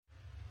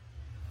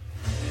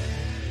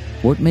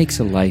What makes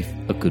a life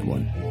a good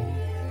one?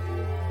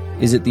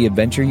 Is it the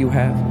adventure you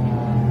have?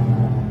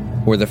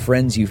 Or the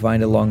friends you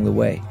find along the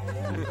way?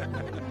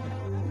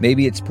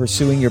 Maybe it's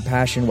pursuing your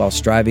passion while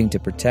striving to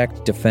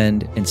protect,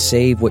 defend, and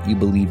save what you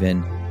believe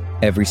in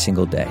every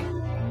single day.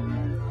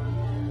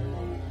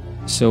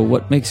 So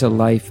what makes a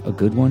life a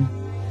good one?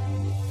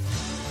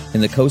 In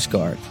the Coast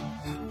Guard,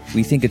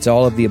 we think it's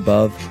all of the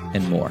above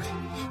and more.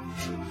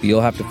 But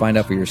you'll have to find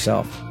out for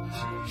yourself.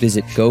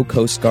 Visit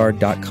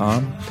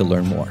gocoastguard.com to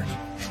learn more.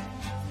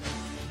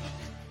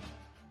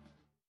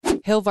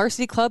 Hill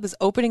Varsity Club is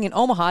opening in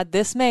Omaha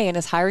this May and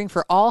is hiring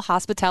for all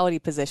hospitality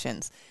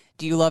positions.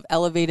 Do you love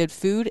elevated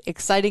food,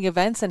 exciting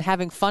events, and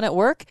having fun at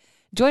work?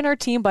 Join our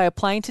team by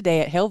applying today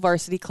at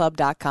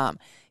hillvarsityclub.com.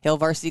 Hill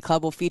Varsity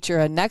Club will feature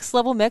a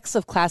next-level mix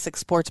of classic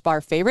sports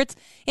bar favorites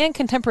and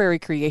contemporary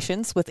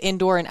creations with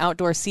indoor and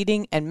outdoor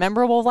seating and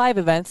memorable live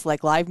events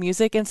like live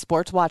music and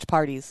sports watch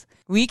parties.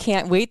 We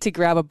can't wait to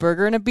grab a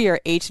burger and a beer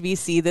at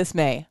HVC this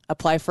May.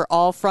 Apply for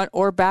all front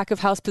or back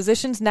of house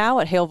positions now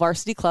at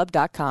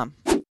hillvarsityclub.com.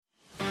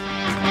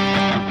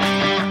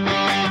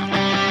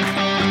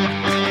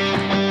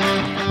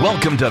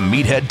 Welcome to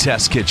Meathead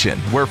Test Kitchen,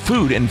 where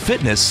food and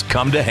fitness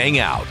come to hang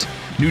out.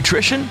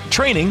 Nutrition,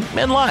 training,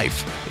 and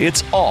life.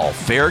 It's all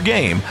fair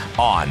game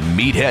on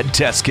Meathead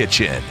Test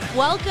Kitchen.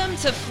 Welcome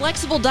to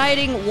Flexible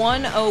Dieting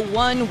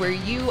 101, where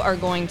you are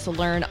going to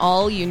learn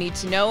all you need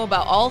to know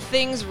about all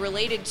things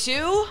related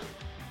to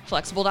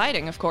flexible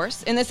dieting, of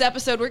course. In this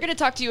episode, we're going to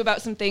talk to you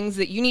about some things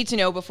that you need to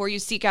know before you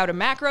seek out a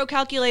macro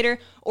calculator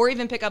or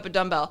even pick up a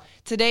dumbbell.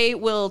 Today,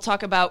 we'll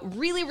talk about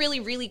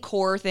really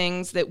core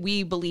things that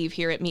we believe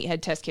here at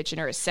Meathead Test Kitchen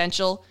are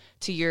essential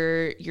to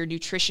your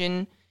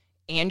nutrition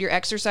and your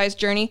exercise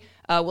journey.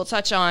 We'll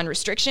touch on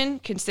restriction,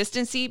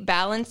 consistency,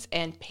 balance,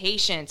 and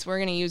patience. We're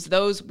going to use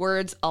those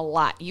words a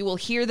lot. You will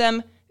hear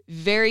them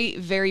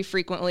very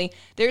frequently.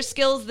 There's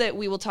skills that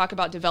we will talk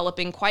about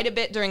developing quite a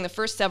bit during the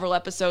first several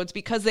episodes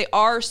because they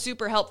are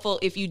super helpful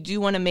if you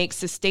do want to make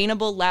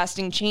sustainable,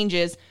 lasting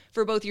changes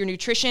for both your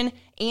nutrition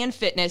and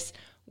fitness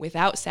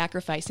without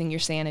sacrificing your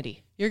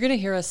sanity. You're going to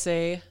hear us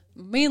say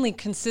mainly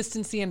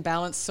consistency and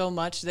balance so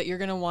much that you're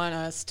going to want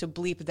us to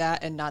bleep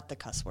that and not the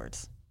cuss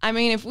words. I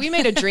mean, if we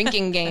made a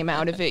drinking game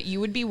out of it,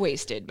 you would be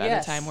wasted by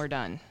the time we're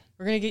done.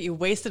 We're going to get you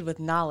wasted with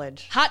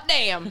knowledge. Hot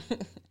damn.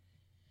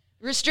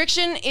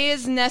 Restriction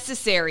is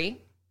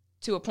necessary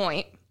to a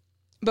point,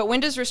 but when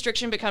does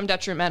restriction become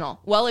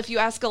detrimental? Well, if you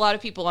ask a lot of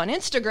people on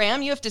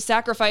Instagram, you have to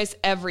sacrifice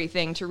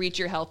everything to reach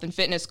your health and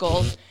fitness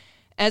goals.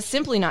 As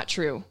simply not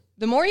true.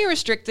 The more you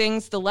restrict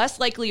things, the less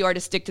likely you are to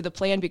stick to the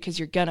plan because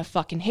you're gonna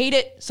fucking hate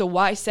it, so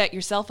why set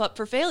yourself up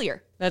for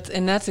failure?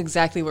 That's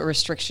exactly what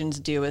restrictions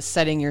do, is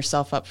setting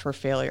yourself up for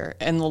failure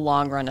in the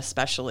long run,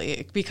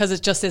 especially because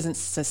it just isn't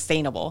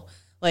sustainable.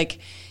 Like,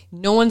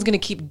 no one's going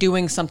to keep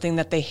doing something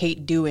that they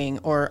hate doing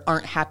or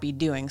aren't happy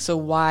doing. So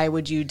why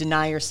would you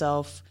deny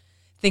yourself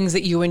things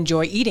that you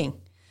enjoy eating?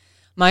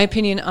 My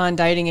opinion on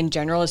dieting in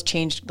general has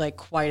changed like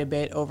quite a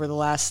bit over the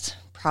last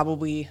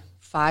probably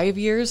 5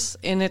 years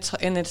in its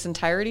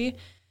entirety.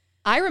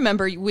 I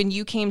remember when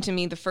you came to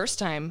me the first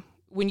time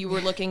when you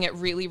were looking at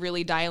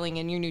really dialing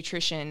in your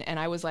nutrition, and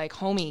I was like,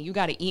 homie, you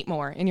got to eat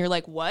more. And you're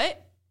like,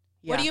 what?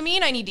 Yeah. What do you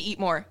mean I need to eat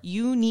more?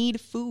 You need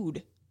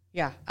food.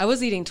 Yeah, I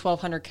was eating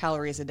 1,200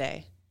 calories a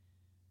day.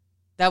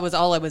 That was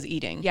all I was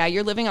eating. Yeah,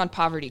 you're living on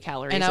poverty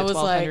calories and at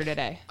 1,200 a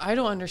day. I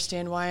don't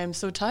understand why I'm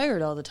so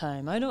tired all the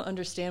time. I don't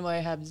understand why I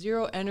have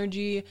zero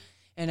energy,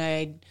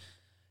 and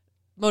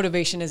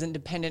motivation isn't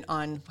dependent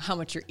on how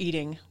much you're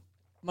eating.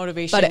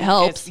 Motivation, but it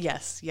helps.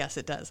 Yes,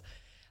 it does.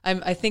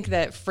 I think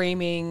that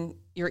framing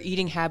your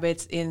eating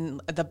habits in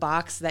the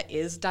box that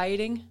is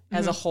dieting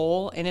as a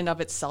whole, in and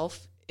of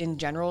itself, in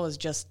general, is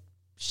just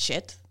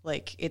shit.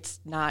 Like,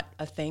 it's not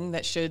a thing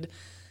that should.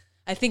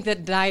 I think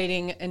that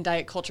dieting and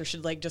diet culture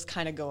should like just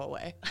kind of go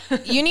away.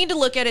 You need to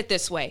look at it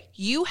this way.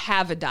 You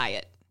have a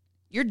diet.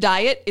 Your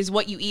diet is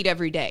what you eat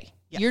every day.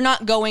 Yeah. You're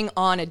not going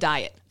on a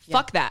diet. Yeah.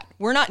 Fuck that.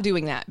 We're not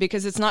doing that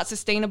because it's not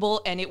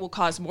sustainable and it will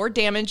cause more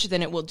damage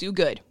than it will do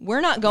good.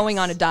 We're not going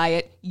on a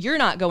diet. You're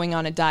not going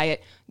on a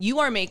diet. You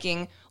are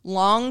making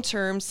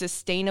long-term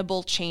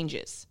sustainable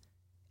changes.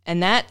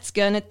 And that's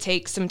going to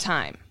take some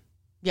time.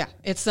 Yeah,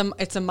 it's a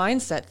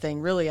mindset thing,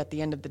 really, at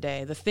the end of the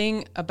day. The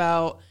thing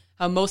about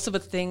how most of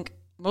us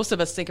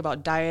think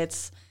about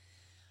diets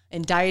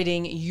and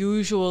dieting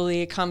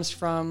usually comes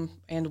from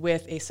and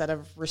with a set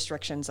of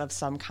restrictions of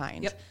some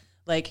kind. Yep.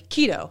 Like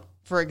keto,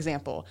 for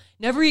example.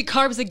 Never eat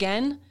carbs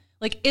again,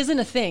 like, isn't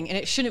a thing, and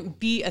it shouldn't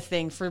be a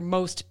thing for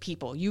most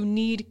people.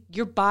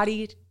 Your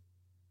body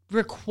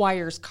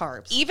requires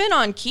carbs. Even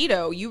on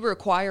keto, you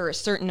require a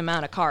certain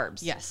amount of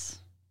carbs. Yes.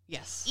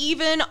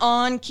 Even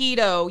on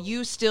keto,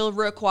 you still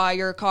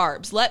require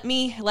carbs.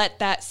 Let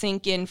that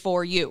sink in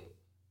for you.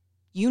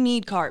 You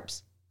need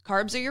carbs.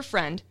 Carbs are your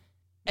friend,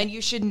 and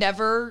you should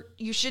never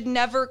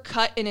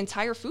cut an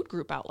entire food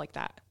group out like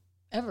that.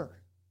 Ever.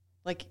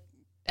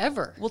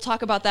 We'll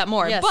talk about that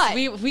more. Yes,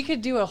 but we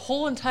could do a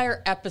whole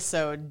entire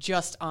episode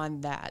just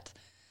on that.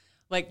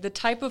 Like, the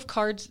type of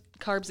carbs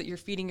that you're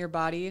feeding your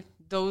body,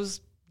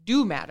 those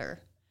do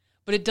matter.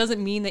 But it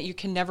doesn't mean that you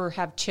can never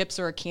have chips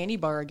or a candy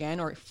bar again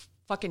or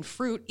fucking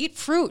fruit. Eat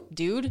fruit,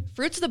 dude.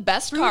 Fruit's the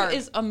best Fruit carb.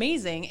 is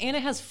amazing, and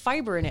it has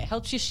fiber in it.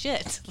 Helps you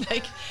shit.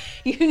 Like,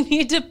 you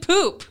need to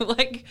poop.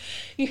 Like,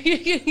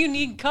 you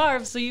need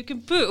carbs so you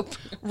can poop.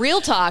 Real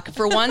talk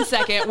for 1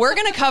 second. We're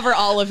going to cover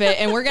all of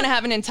it, and we're going to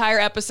have an entire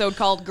episode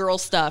called Girl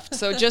Stuff.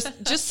 So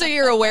just so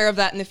you're aware of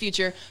that in the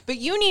future. But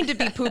you need to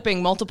be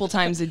pooping multiple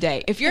times a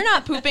day. If you're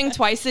not pooping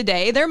twice a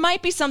day, there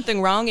might be something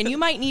wrong, and you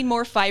might need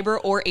more fiber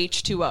or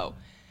H2O.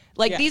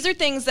 Like, these are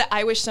things that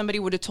I wish somebody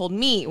would have told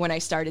me when I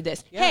started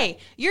this. Yeah. Hey,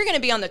 you're going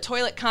to be on the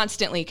toilet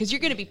constantly because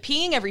you're going to be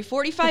peeing every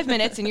 45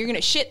 minutes and you're going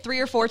to shit 3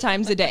 or 4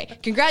 times a day.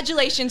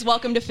 Congratulations.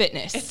 Welcome to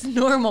fitness. It's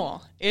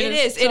normal. It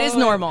is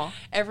normal.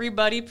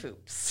 Everybody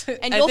poops.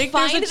 And I think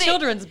there's a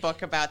children's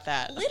book about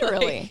that.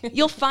 Literally.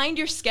 You'll find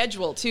your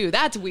schedule, too.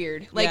 That's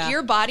weird. Like,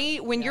 your body,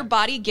 when your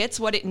body gets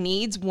what it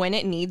needs when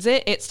it needs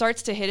it, it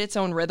starts to hit its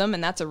own rhythm,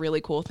 and that's a really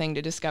cool thing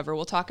to discover.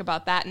 We'll talk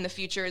about that in the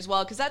future as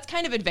well, because that's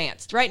kind of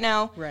advanced. Right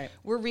now,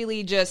 we're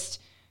really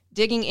just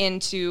digging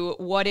into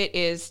what it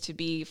is to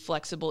be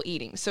flexible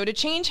eating. So to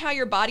change how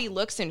your body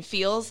looks and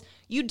feels,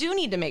 you do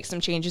need to make some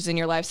changes in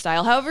your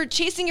lifestyle. However,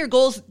 chasing your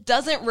goals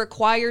doesn't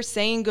require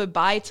saying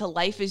goodbye to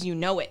life as you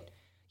know it.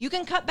 You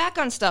can cut back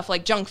on stuff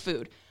like junk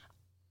food.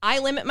 I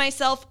limit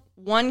myself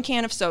 1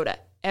 can of soda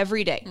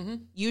every day.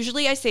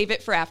 Usually I save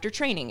it for after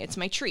training. It's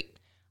my treat.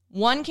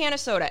 1 can of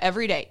soda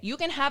every day. You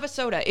can have a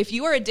soda. If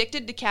you are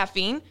addicted to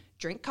caffeine,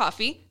 drink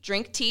coffee,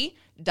 drink tea.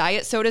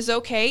 Diet soda's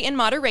okay in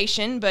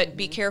moderation, but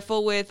be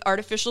careful with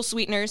artificial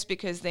sweeteners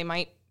because they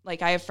might,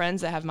 like, I have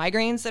friends that have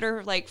migraines that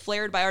are like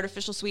flared by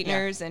artificial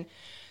sweeteners. And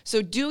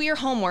so do your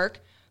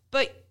homework,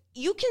 but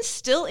you can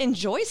still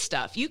enjoy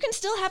stuff. You can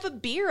still have a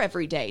beer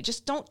every day.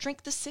 Just don't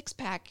drink the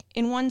 6-pack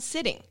in one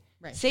sitting.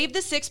 Right. Save the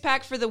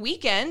 6-pack for the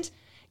weekend.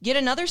 Get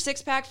another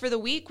 6-pack for the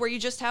week where you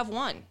just have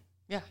one.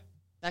 Yeah.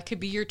 That could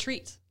be your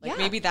treat. Like,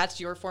 maybe that's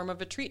your form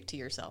of a treat to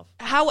yourself.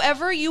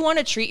 However you want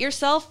to treat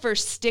yourself for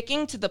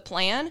sticking to the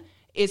plan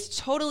is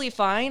totally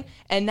fine,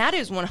 and that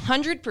is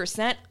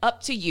 100%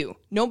 up to you.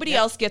 Nobody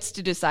else gets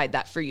to decide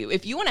that for you.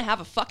 If you want to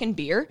have a fucking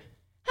beer,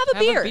 have a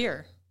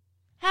beer.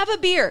 Have a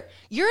beer.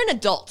 You're an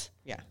adult.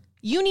 Yeah.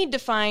 You need to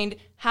find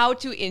how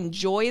to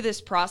enjoy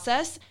this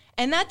process,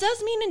 and that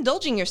does mean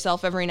indulging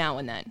yourself every now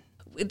and then.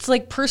 It's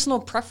like personal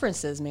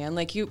preferences, man.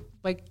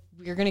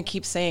 You're going to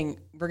keep saying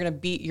we're going to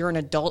beat you're an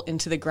adult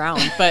into the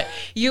ground, but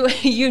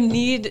you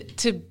need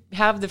to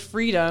have the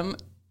freedom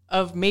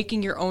of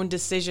making your own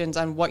decisions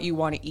on what you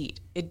want to eat.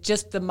 It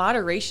just, the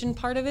moderation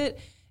part of it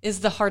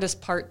is the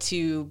hardest part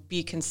to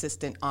be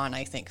consistent on,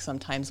 I think,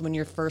 sometimes when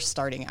you're first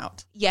starting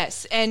out.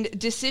 Yes, and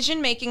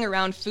decision making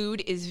around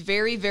food is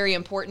very, very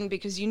important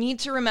because you need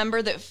to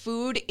remember that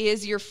food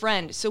is your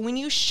friend. So when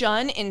you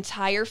shun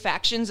entire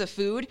factions of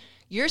food,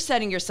 you're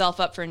setting yourself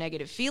up for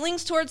negative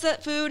feelings towards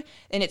that food,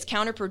 and it's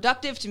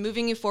counterproductive to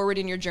moving you forward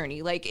in your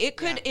journey. Like, it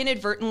could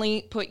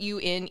inadvertently put you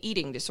in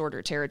eating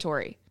disorder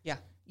territory. Yeah.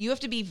 You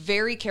have to be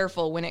very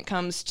careful when it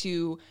comes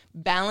to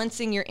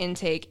balancing your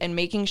intake and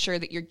making sure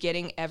that you're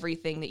getting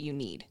everything that you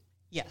need.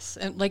 Yes.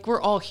 And we're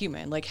all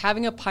human.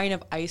 Having a pint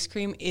of ice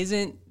cream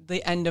isn't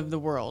the end of the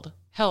world.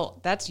 Hell,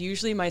 that's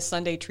usually my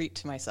Sunday treat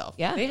to myself.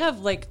 Yeah. They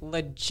have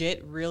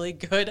legit really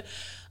good,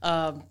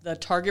 the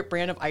Target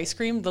brand of ice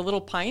cream, the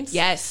little pints.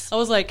 Yes. I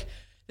was like,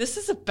 this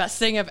is the best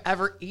thing I've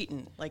ever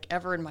eaten,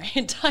 ever in my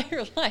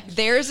entire life.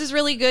 Theirs is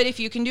really good if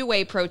you can do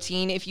whey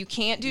protein. If you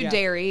can't do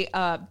dairy,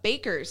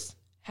 Baker's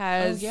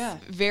has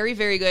very,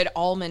 very good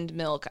almond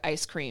milk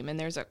ice cream. And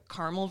there's a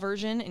caramel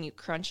version, and you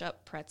crunch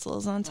up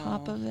pretzels on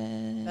top of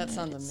it. That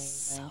sounds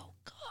amazing. So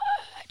good.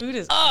 Food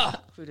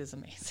is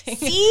amazing.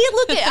 See,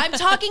 I'm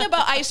talking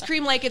about ice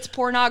cream like it's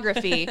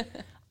pornography.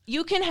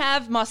 You can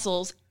have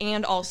muscles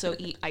and also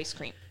eat ice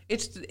cream.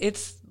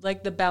 It's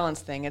like the balance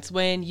thing. It's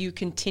when you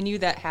continue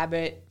that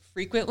habit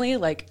frequently,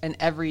 like an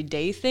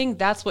everyday thing,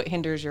 that's what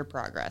hinders your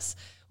progress.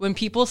 When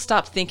people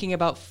stop thinking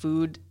about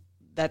food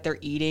that they're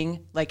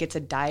eating like it's a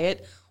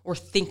diet, or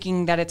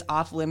thinking that it's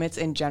off limits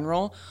in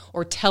general,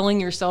 or telling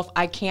yourself,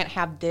 I can't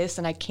have this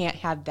and I can't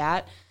have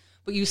that,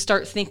 but you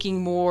start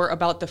thinking more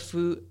about the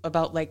food,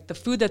 about the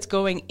food that's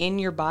going in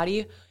your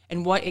body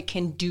and what it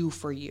can do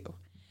for you.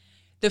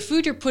 The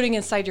food you're putting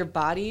inside your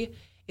body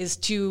is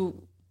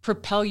to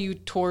propel you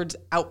towards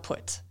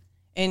output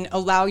and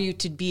allow you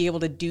to be able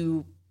to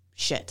do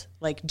shit,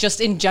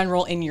 just in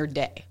general in your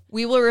day.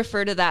 We will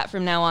refer to that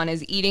from now on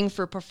as eating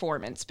for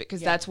performance,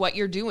 because that's what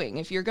you're doing.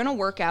 If you're going to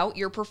work out,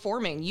 you're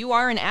performing. You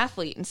are an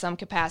athlete in some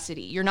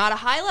capacity. You're not a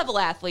high-level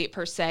athlete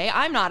per se.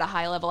 I'm not a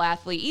high-level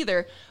athlete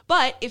either.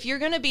 But if you're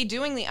going to be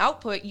doing the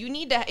output, you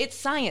need to, it's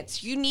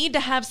science. You need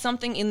to have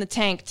something in the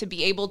tank to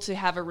be able to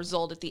have a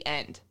result at the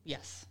end.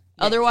 Yes.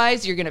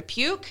 Otherwise, you're going to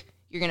puke,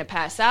 you're going to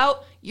pass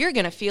out, you're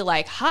going to feel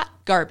like hot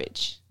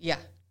garbage. Yeah.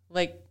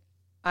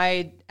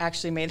 I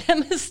actually made that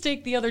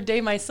mistake the other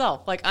day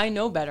myself. I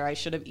know better. I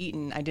should have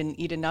eaten. I didn't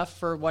eat enough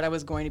for what I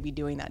was going to be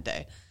doing that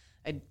day.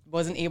 I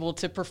wasn't able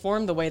to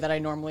perform the way that I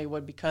normally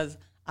would because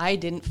I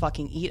didn't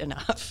fucking eat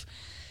enough.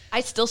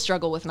 I still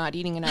struggle with not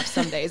eating enough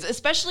some days,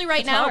 especially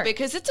right now hard.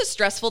 because it's a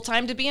stressful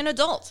time to be an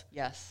adult.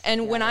 Yes.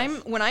 And when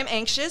I'm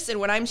anxious and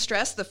when I'm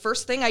stressed, the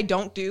first thing I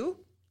don't do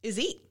is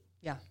eat.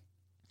 Yeah.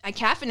 I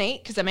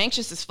caffeinate because I'm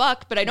anxious as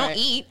fuck, but I don't Right.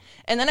 eat.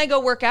 And then I go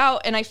work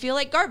out and I feel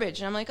like garbage.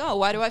 And I'm like, oh,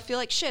 why do I feel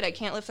like shit? I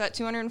can't lift that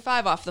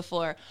 205 off the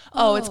floor.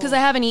 Oh, it's because I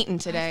haven't eaten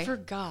today. I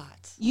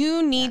forgot.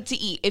 You need to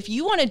eat. If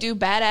you want to do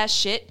badass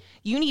shit,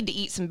 you need to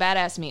eat some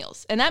badass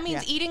meals. And that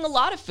means eating a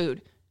lot of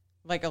food.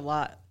 Like a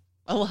lot.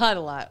 A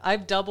lot. I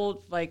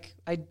doubled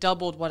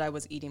what I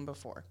was eating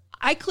before.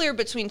 I clear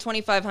between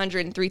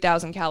 2,500 and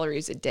 3,000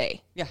 calories a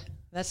day. Yeah.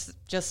 That's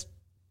just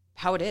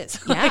how it is.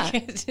 Yeah.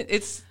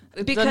 It's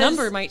the Because-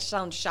 number might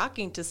sound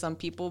shocking to some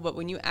people, but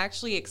when you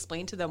actually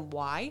explain to them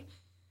why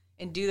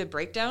and do the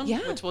breakdown,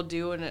 which we'll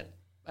do in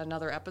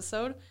another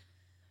episode,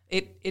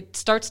 it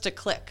starts to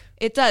click.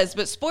 It does,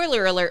 but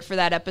spoiler alert for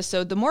that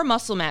episode, the more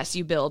muscle mass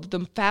you build,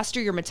 the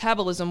faster your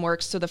metabolism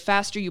works, so the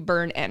faster you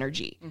burn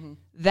energy. Mm-hmm.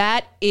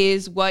 That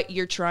is what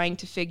you're trying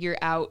to figure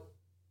out.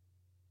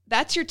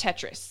 That's your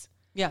Tetris.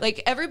 Yeah.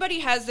 Like, everybody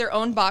has their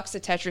own box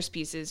of Tetris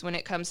pieces when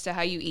it comes to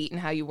how you eat and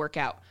how you work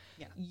out.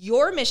 Yeah.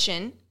 Your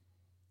mission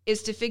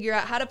is to figure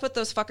out how to put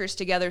those fuckers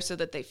together so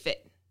that they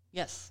fit.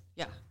 Yes.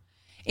 Yeah.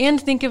 And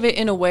think of it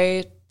in a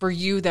way for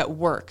you that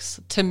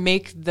works to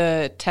make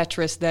the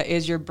Tetris that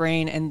is your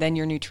brain and then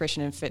your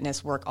nutrition and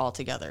fitness work all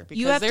together.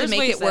 You have to there's make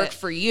ways it work that-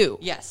 for you.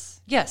 Yes.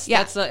 Yeah.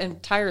 That's the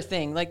entire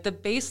thing. Like the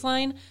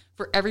baseline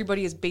for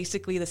everybody is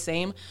basically the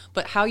same,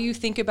 but how you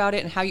think about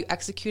it and how you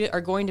execute it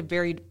are going to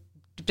vary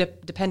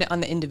dependent on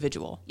the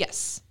individual.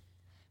 Yes.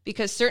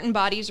 Because certain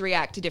bodies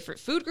react to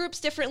different food groups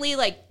differently.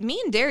 Like, me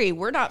and dairy,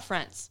 we're not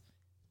friends.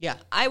 Yeah.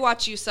 I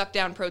watch you suck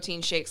down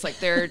protein shakes like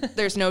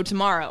there's no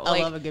tomorrow. I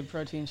Like, love a good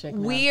protein shake.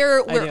 man.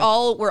 we're I do.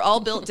 all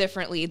built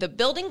differently. The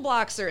building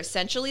blocks are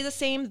essentially the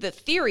same. The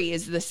theory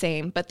is the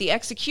same, but the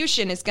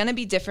execution is going to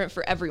be different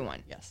for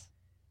everyone. Yes.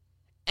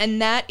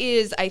 And that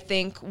is, I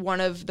think, one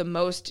of the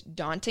most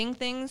daunting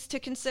things to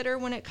consider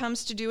when it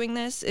comes to doing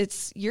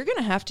this. You're going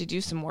to have to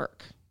do some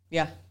work.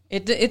 Yeah.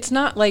 It's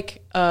not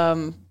like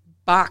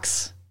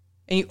box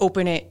and you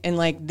open it and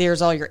like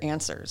there's all your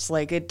answers.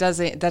 Like it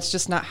doesn't, that's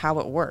just not how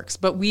it works.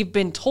 But we've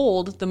been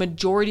told the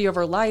majority of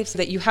our lives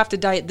that you have to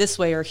diet this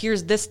way or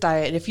here's this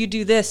diet. And if you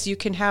do this, you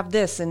can have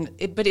this.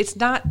 But it's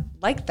not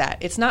like that.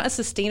 It's not a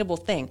sustainable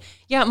thing.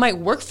 Yeah, it might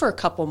work for a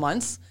couple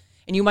months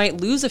and you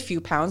might lose a few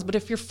pounds, but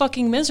if you're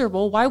fucking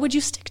miserable, why would you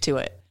stick to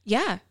it?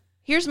 Yeah.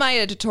 Here's my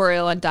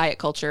editorial on diet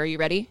culture. Are you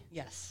ready?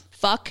 Yes.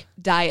 Fuck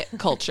diet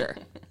culture.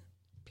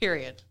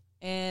 Period.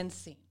 And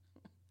scene.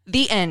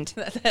 The end.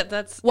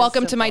 That's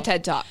Welcome to simple. my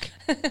TED Talk.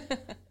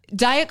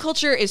 Diet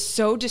culture is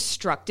so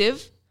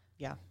destructive.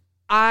 Yeah.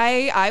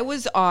 I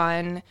was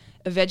on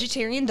a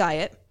vegetarian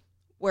diet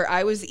where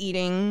I was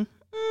eating,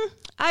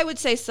 I would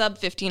say sub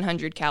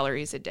 1,500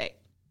 calories a day.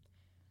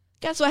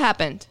 Guess what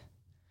happened?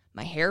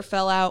 My hair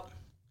fell out.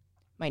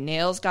 My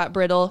nails got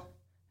brittle.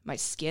 My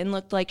skin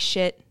looked like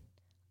shit.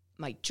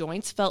 My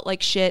joints felt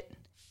like shit.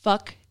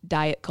 Fuck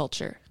diet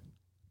culture.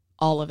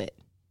 All of it.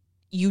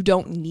 You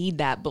don't need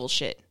that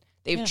bullshit.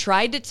 They've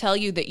tried to tell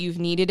you that you've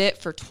needed it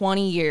for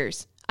 20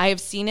 years. I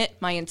have seen it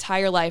my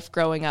entire life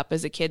growing up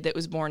as a kid that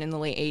was born in the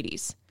late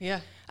 80s.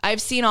 Yeah.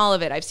 I've seen all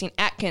of it. I've seen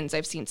Atkins.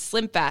 I've seen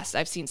Slim Fast.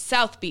 I've seen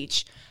South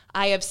Beach.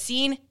 I have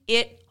seen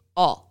it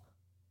all.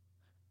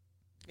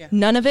 Yeah.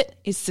 None of it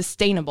is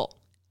sustainable.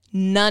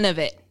 None of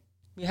it.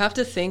 You have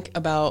to think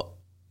about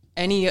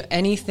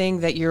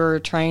anything that you're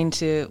trying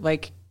to,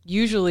 like,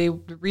 usually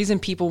the reason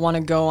people want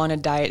to go on a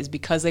diet is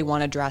because they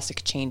want a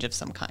drastic change of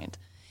some kind.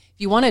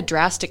 If you want a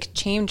drastic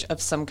change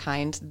of some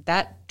kind,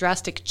 that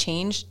drastic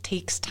change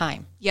takes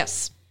time.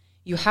 Yes.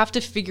 You have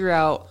to figure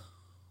out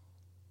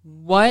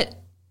what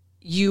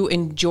you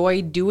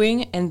enjoy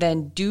doing and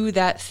then do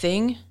that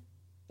thing,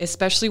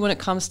 especially when it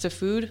comes to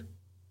food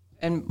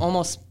and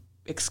almost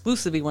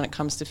exclusively when it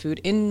comes to food,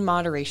 in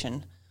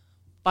moderation.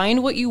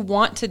 Find what you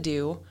want to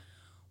do,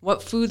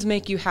 what foods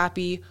make you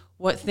happy,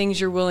 what things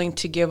you're willing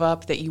to give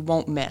up that you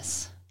won't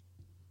miss.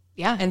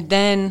 Yeah. And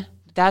then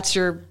that's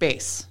your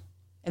base.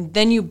 And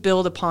then you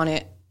build upon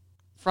it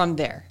from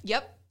there.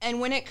 Yep. And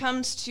when it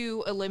comes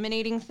to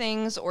eliminating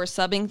things or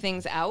subbing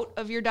things out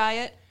of your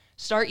diet,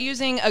 start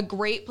using a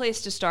great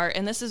place to start.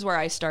 And this is where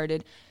I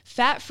started.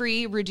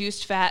 Fat-free,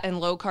 reduced fat, and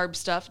low-carb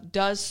stuff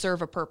does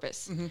serve a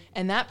purpose. Mm-hmm.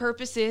 And that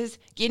purpose is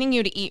getting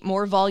you to eat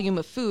more volume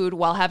of food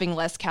while having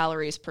less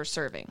calories per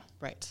serving.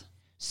 Right.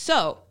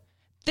 So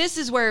this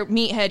is where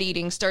meathead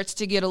eating starts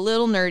to get a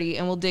little nerdy,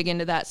 and we'll dig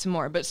into that some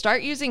more. But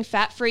start using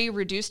fat-free,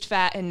 reduced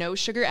fat, and no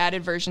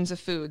sugar-added versions of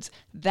foods.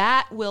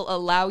 That will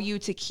allow you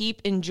to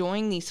keep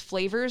enjoying these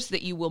flavors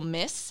that you will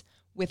miss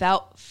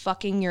without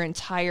fucking your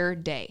entire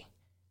day.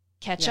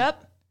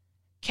 Ketchup?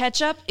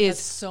 Ketchup is That's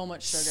so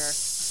much sugar.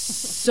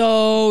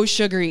 so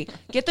sugary.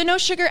 Get the no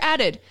sugar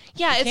added.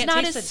 Yeah, it's can't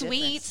not taste as the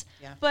sweet, difference.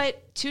 Yeah.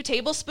 but 2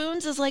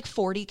 tablespoons is like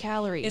 40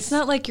 calories. It's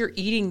not like you're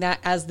eating that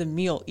as the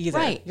meal either.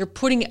 Right. You're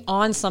putting it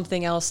on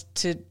something else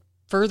to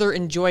further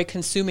enjoy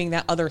consuming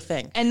that other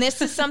thing. And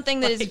this is something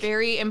that is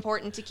very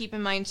important to keep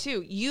in mind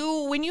too.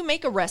 When you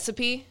make a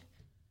recipe,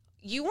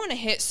 you want to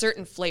hit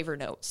certain flavor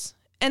notes.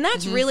 And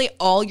that's really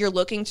all you're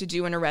looking to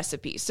do in a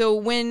recipe. So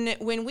when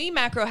we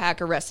macro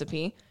hack a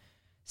recipe,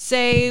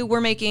 say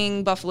we're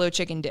making buffalo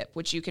chicken dip,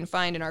 which you can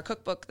find in our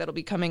cookbook that'll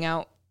be coming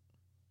out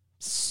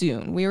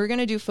soon. We were going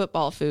to do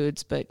football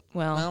foods, but,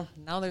 Well,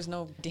 now there's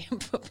no damn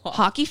football.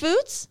 hockey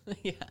foods?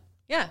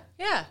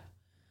 Yeah.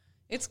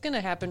 It's going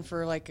to happen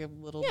for like a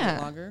little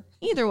bit longer.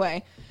 Either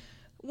way,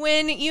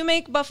 when you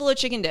make buffalo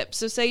chicken dip,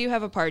 so say you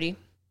have a party,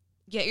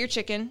 get your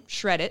chicken,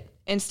 shred it.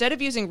 Instead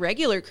of using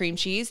regular cream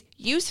cheese,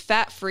 use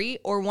fat-free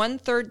or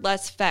 1/3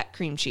 less fat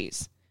cream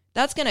cheese.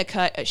 That's going to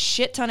cut a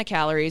shit ton of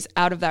calories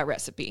out of that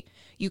recipe.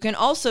 You can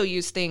also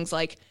use things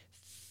like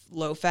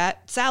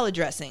low-fat salad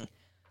dressing,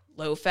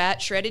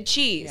 low-fat shredded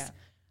cheese. Yeah.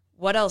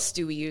 What else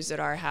do we use at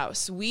our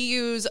house? We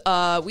eat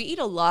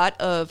a lot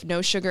of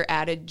no sugar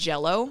added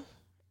Jell-O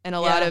and a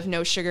lot of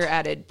no sugar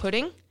added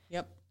pudding.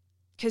 Yep.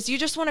 Because you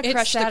just want to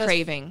crush the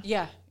craving.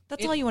 Yeah.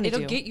 That's all you want to do.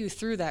 It'll get you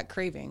through that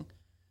craving.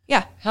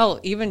 Yeah. Hell,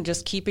 even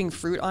just keeping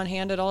fruit on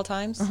hand at all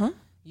times.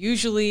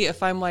 Usually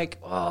if I'm like,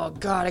 oh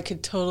God, I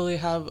could totally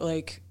have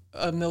like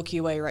a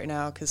Milky Way right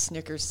now because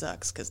Snickers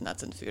sucks because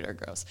nuts and food are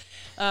gross.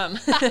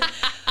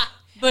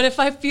 But if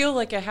I feel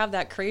like I have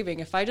that craving,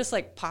 if I just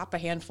like pop a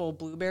handful of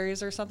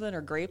blueberries or something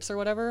or grapes or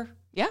whatever.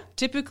 Yeah.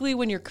 Typically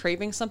when you're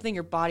craving something,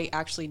 your body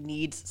actually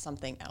needs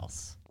something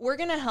else. We're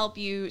going to help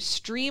you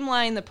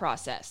streamline the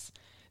process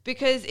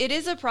because it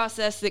is a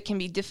process that can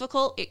be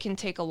difficult. It can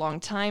take a long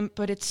time,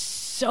 but it's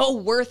so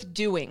worth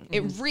doing.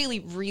 It really,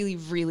 really,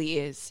 really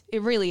is.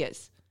 It really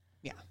is.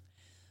 Yeah.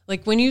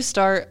 Like when you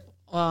start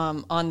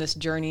on this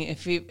journey,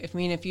 if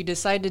you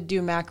decide to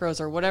do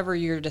macros or whatever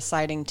you're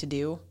deciding to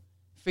do,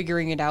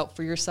 figuring it out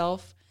for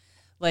yourself,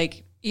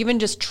 like even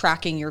just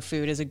tracking your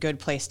food is a good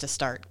place to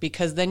start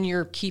because then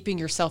you're keeping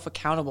yourself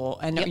accountable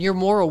and you're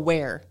more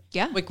aware.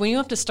 Yeah. Like when you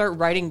have to start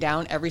writing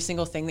down every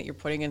single thing that you're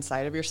putting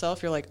inside of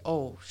yourself, you're like,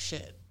 oh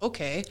shit,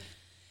 okay.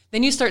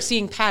 Then you start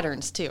seeing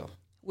patterns too.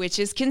 Which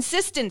is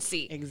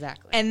consistency.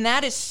 Exactly. And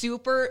that is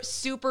super,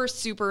 super,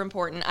 super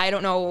important. I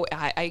don't know.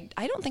 I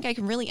don't think I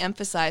can really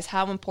emphasize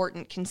how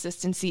important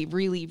consistency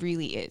really,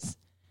 really is.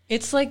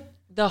 It's like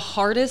the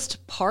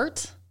hardest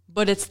part,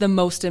 but it's the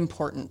most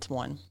important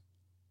one.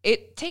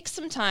 It takes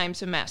some time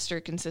to master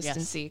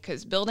consistency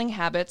because building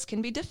habits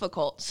can be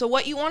difficult. So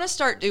what you want to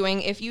start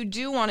doing, if you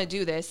do want to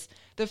do this,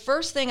 the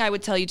first thing I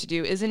would tell you to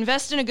do is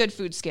invest in a good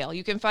food scale.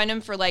 You can find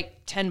them for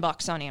like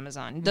 $10 on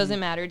Amazon. It doesn't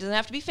matter. It doesn't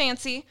have to be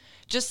fancy.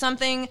 Just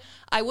something.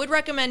 I would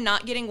recommend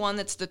not getting one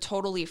that's the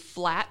totally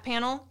flat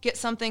panel. Get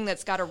something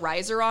that's got a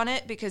riser on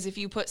it because if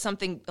you put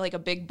something like a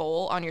big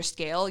bowl on your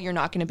scale, you're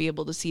not going to be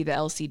able to see the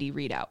LCD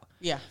readout.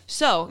 Yeah.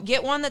 So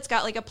get one that's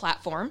got like a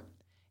platform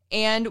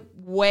and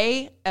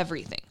weigh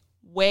everything.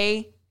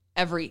 Weigh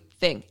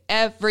everything.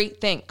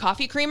 Everything.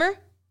 Coffee creamer?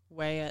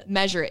 Weigh it.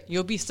 Measure it.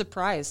 You'll be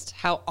surprised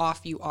how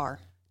off you are.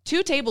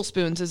 2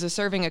 tablespoons is a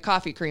serving of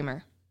coffee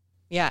creamer.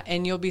 Yeah,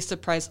 and you'll be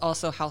surprised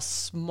also how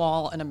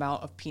small an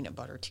amount of peanut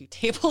butter 2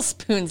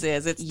 tablespoons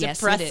is. It's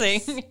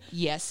depressing. It is.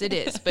 Yes, it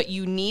is. But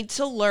you need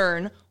to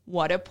learn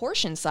what a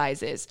portion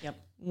size is. Yep.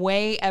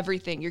 Weigh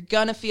everything. You're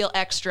going to feel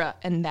extra,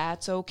 and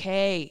that's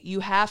okay. You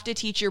have to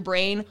teach your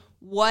brain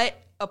what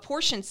a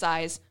portion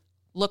size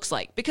looks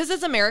like. Because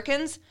as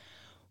Americans,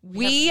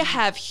 we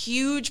have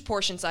huge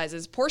portion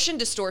sizes. Portion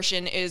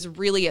distortion is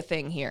really a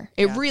thing here.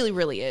 It really,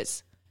 really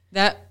is.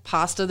 That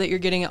pasta that you're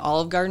getting at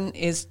Olive Garden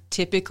is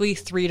typically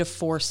 3 to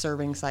 4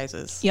 serving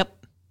sizes.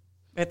 Yep.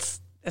 It's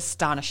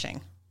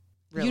astonishing.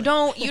 Really. You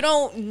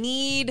don't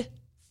need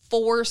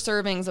 4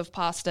 servings of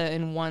pasta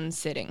in one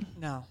sitting.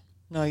 No,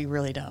 you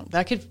really don't.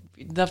 That could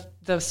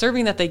the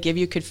serving that they give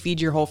you could feed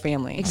your whole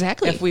family.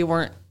 Exactly. If we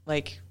weren't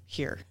like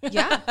here.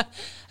 Yeah.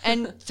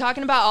 And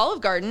talking about Olive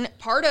Garden,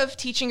 part of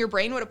teaching your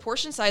brain what a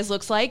portion size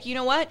looks like, you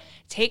know what?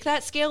 Take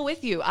that scale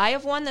with you. I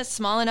have one that's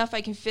small enough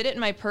I can fit it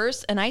in my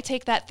purse, and I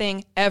take that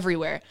thing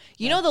everywhere.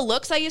 You know the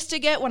looks I used to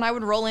get when I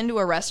would roll into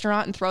a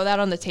restaurant and throw that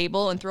on the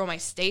table and throw my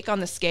steak on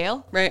the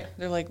scale? Right.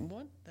 They're like,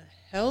 what the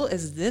hell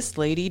is this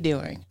lady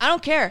doing? I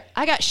don't care.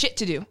 I got shit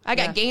to do. I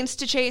got gains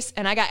to chase,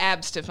 and I got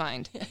abs to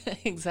find.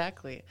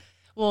 Exactly.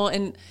 Well,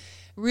 and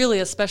really,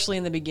 especially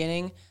in the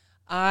beginning,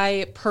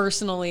 I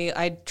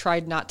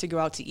tried not to go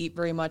out to eat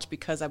very much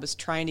because I was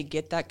trying to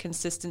get that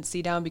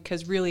consistency down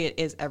because really it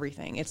is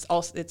everything. It's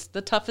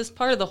the toughest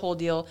part of the whole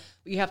deal,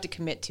 but you have to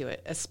commit to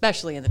it,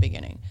 especially in the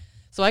beginning.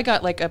 So I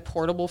got like a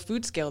portable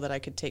food scale that I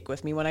could take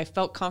with me when I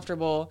felt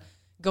comfortable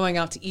going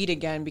out to eat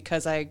again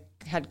because I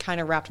had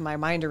kind of wrapped my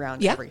mind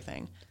around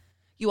everything.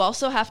 You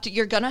also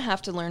you're going to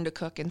have to learn to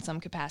cook in some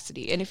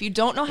capacity. And if you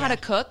don't know how to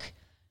cook,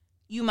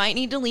 you might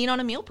need to lean on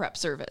a meal prep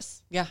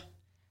service. Yeah.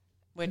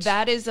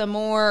 That is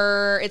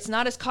it's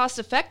not as cost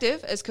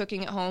effective as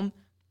cooking at home,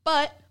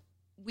 but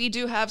we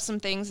do have some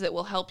things that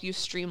will help you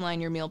streamline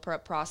your meal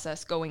prep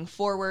process going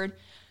forward.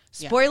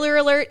 Spoiler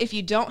alert, if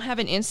you don't have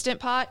an Instant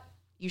Pot,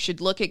 you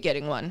should look at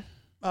getting one.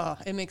 Oh,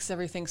 it makes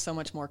everything so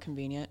much more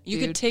convenient. You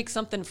could take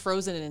something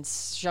frozen and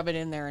shove it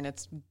in there and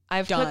it's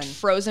I've done. cooked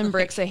frozen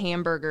bricks of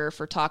hamburger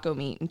for taco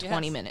meat in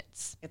 20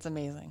 minutes. It's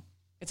amazing.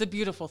 It's a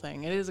beautiful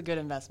thing. It is a good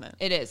investment.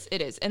 It is.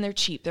 And they're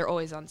cheap. They're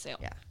always on sale.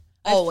 Yeah.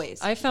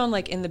 Always. I found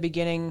like in the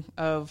beginning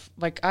of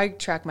like I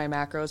track my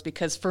macros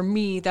because for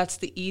me that's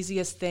the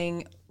easiest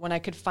thing when I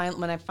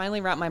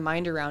finally wrapped my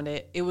mind around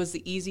it. It was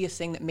the easiest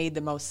thing that made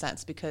the most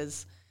sense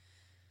because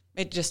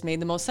it just made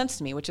the most sense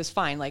to me, which is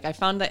fine. Like I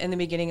found that in the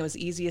beginning it was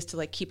easiest to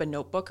like keep a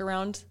notebook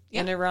around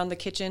and around the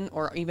kitchen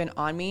or even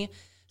on me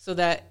so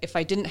that if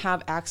I didn't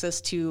have access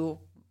to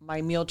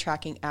my meal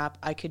tracking app,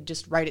 I could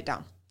just write it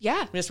down.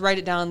 Yeah. Just write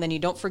it down, then you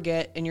don't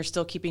forget and you're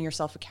still keeping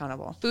yourself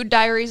accountable. Food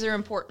diaries are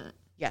important.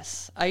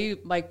 Yes. I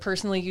like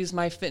personally use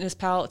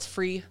MyFitnessPal. It's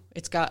free.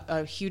 It's got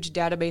a huge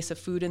database of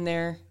food in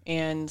there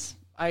and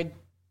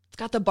it's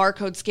got the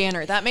barcode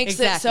scanner. That makes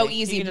it exactly. so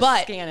easy. You can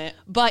just scan it.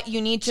 But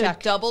you need to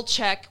Check. double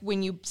check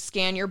when you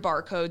scan your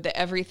barcode that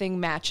everything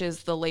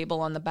matches the label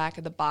on the back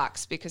of the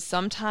box because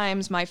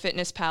sometimes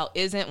MyFitnessPal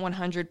isn't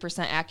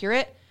 100%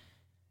 accurate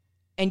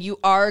and you're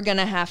going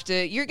to have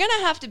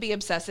to be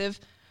obsessive.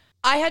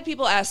 I had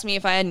people ask me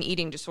if I had an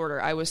eating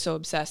disorder. I was so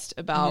obsessed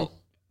about,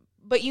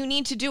 but you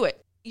need to do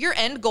it. Your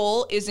end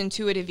goal is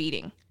intuitive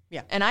eating.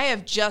 Yeah. And I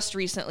have just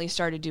recently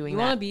started doing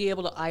that. You want to be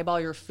able to eyeball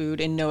your food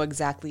and know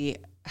exactly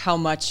how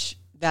much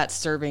that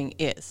serving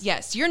is.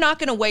 Yes, you're not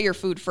going to weigh your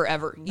food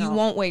forever. No. You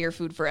won't weigh your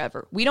food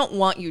forever. We don't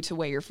want you to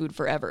weigh your food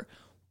forever.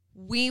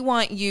 We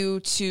want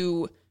you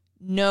to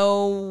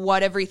know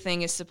what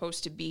everything is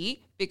supposed to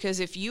be because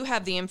if you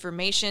have the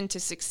information to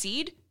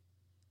succeed,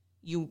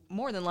 you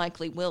more than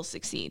likely will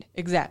succeed.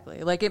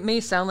 Exactly. Like it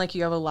may sound like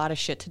you have a lot of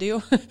shit to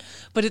do,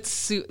 but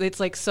it's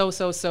like so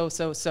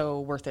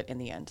worth it in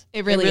the end.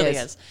 It really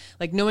is.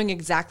 Like knowing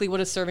exactly what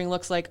a serving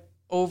looks like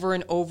over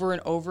and over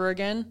and over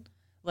again,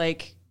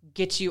 like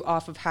gets you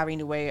off of having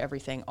to weigh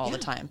everything all the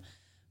time.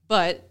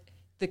 But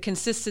the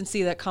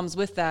consistency that comes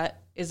with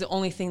that is the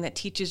only thing that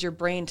teaches your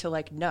brain to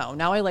like know.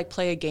 Now I like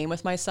play a game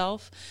with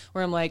myself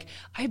where I'm like,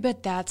 I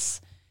bet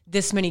that's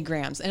this many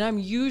grams. And I'm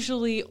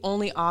usually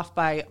only off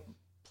by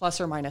plus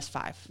or minus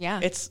 5. Yeah.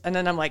 And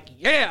then I'm like,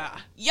 yeah.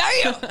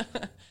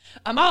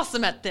 I'm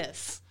awesome at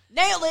this.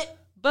 Nailed it.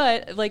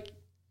 But like,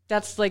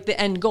 that's like the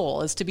end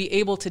goal is to be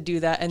able to do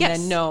that and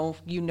then know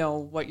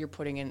what you're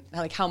putting in,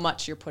 like how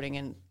much you're putting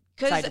in.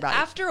 Because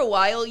after a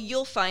while,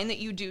 you'll find that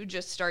you do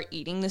just start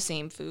eating the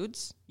same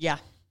foods. Yeah.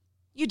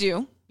 You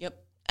do.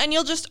 Yep. And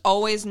you'll just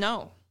always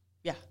know.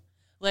 Yeah.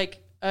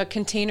 Like a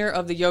container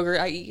of the yogurt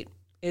I eat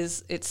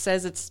it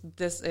says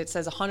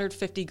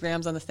 150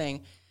 grams on the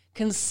thing.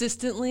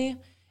 Consistently,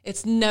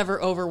 it's never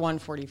over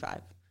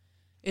 145.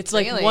 It's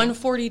like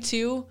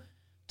 142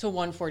 to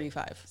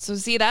 145. So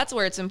see, that's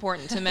where it's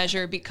important to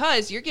measure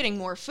because you're getting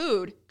more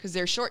food because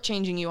they're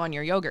shortchanging you on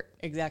your yogurt.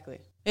 Exactly.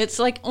 It's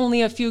like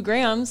only a few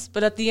grams,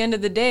 but at the end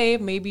of the day,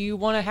 maybe you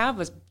want to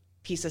have a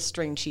piece of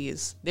string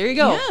cheese. There you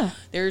go. Yeah.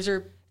 There's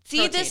your See,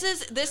 protein.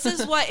 this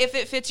is what If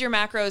It Fits Your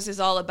Macros is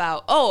all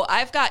about. Oh,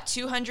 I've got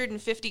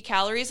 250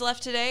 calories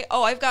left today.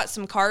 Oh, I've got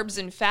some carbs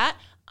and fat.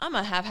 I'm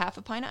going to have half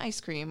a pint of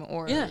ice cream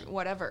or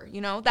whatever.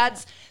 You know,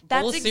 that's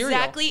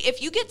exactly,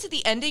 if you get to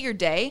the end of your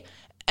day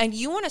and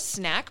you want a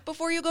snack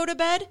before you go to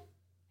bed,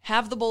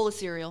 have the bowl of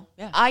cereal.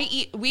 Yeah.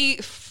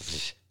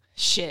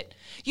 Shit.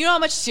 You know how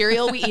much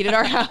cereal we eat at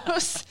our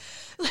house?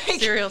 Like,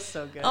 cereal's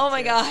so good. Oh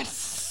my God.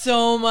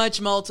 So much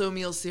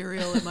Malto-Meal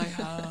cereal in my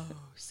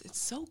house. It's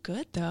so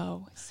good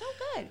though. It's so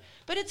good.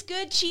 But it's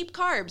good cheap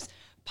carbs.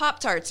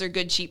 Pop-Tarts are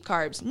good cheap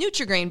carbs.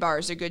 Nutri-Grain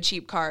bars are good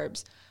cheap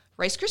carbs.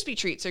 Rice Krispie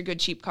treats are good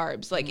cheap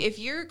carbs. Like if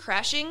you're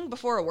crashing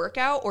before a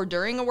workout or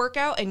during a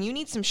workout and you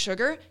need some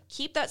sugar,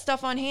 keep that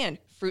stuff on hand.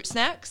 Fruit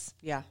snacks.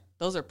 Yeah,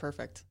 those are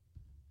perfect.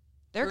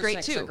 They're Fruit great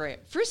snacks too. are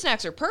great. Fruit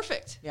snacks are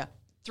perfect. Yeah.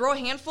 Throw a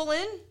handful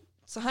in.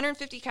 It's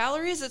 150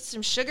 calories. It's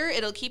some sugar.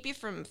 It'll keep you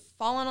from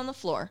falling on the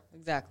floor.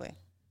 Exactly.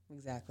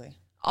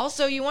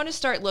 Also, you want to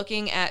start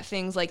looking at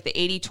things like the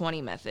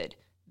 80-20 method.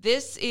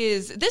 This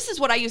is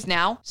what I use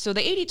now. So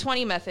the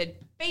 80-20 method,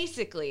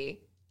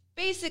 basically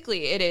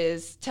it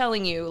is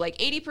telling you like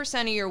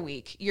 80% of your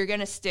week, you're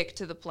going to stick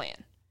to the plan.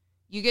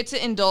 You get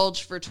to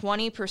indulge for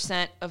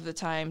 20% of the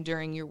time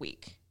during your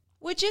week,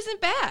 which isn't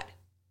bad.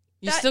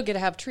 You still get to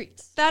have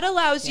treats. That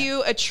allows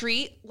you a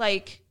treat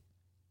like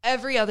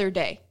every other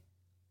day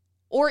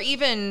or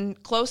even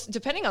close,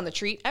 depending on the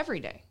treat, every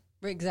day.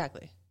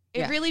 Exactly.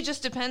 It really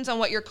just depends on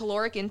what your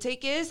caloric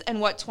intake is and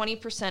what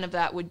 20% of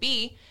that would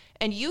be.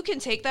 And you can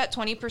take that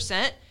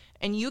 20%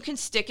 and you can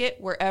stick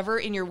it wherever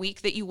in your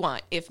week that you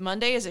want. If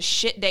Monday is a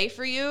shit day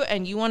for you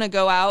and you want to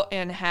go out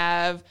and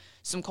have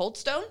some Cold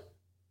Stone,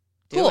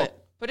 Do it.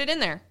 Put it in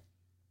there.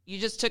 You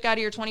just took out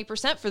of your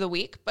 20% for the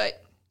week,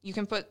 but you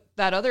can put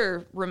that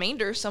other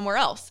remainder somewhere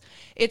else.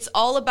 It's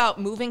all about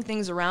moving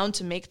things around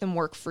to make them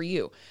work for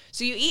you.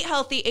 So you eat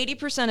healthy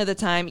 80% of the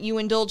time, you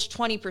indulge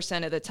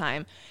 20% of the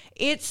time.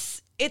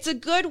 It's a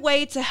good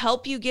way to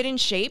help you get in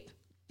shape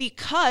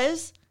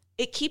because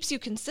it keeps you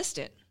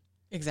consistent.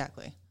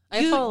 Exactly.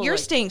 You're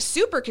staying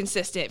super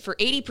consistent for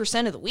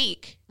 80% of the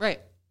week.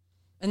 Right.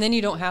 And then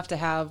you don't have to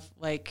have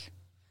like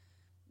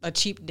a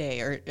cheap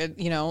day or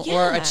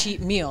or a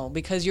cheap meal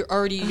because your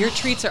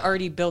treats are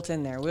already built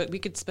in there. We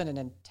could spend an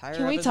entire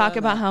Can we talk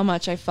about how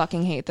much I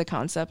fucking hate the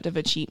concept of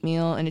a cheat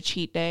meal and a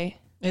cheat day?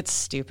 It's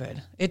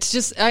stupid. It's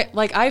just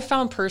I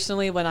found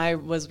personally when I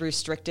was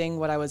restricting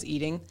what I was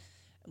eating,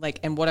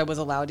 and what I was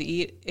allowed to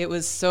eat, it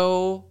was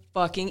so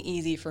fucking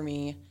easy for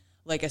me,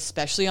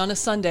 especially on a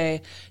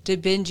Sunday, to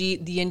binge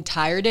eat the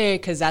entire day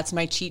because that's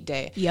my cheat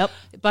day. Yep.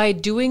 By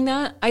doing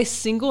that, I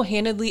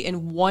single-handedly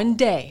in one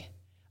day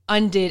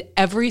undid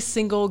every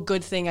single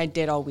good thing I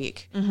did all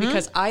week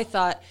because I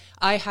thought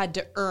I had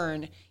to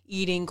earn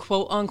eating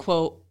quote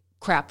unquote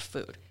crap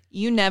food.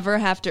 You never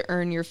have to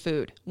earn your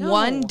food. No.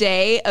 One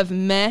day of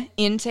meh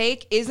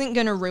intake isn't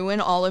going to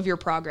ruin all of your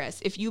progress.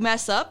 If you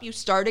mess up, you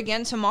start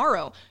again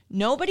tomorrow.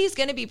 Nobody's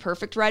going to be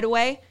perfect right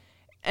away.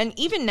 And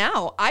even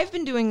now, I've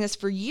been doing this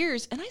for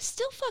years and I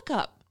still fuck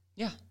up.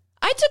 Yeah.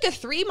 I took a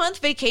 3-month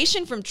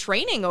vacation from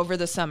training over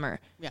the summer.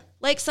 Yeah.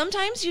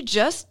 Sometimes you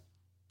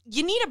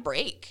need a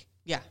break.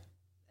 Yeah.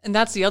 And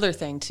that's the other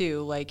thing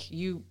too.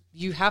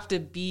 You have to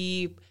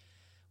be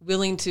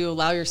willing to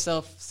allow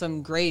yourself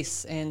some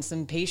grace and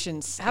some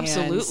patience.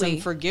 Absolutely. And some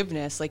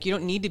forgiveness. You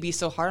don't need to be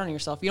so hard on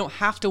yourself. You don't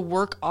have to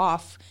work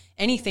off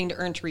anything to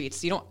earn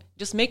treats. You don't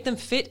just make them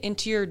fit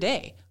into your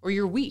day or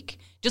your week.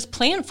 Just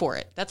plan for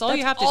it. That's all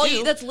you have to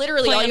do. That's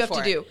literally all you have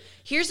to do. it.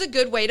 Here's a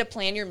good way to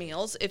plan your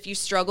meals. If you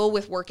struggle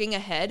with working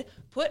ahead,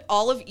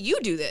 you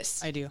do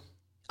this. I do.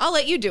 I'll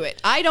let you do it.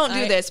 I don't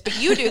do this,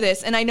 but you do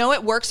this. And I know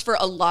it works for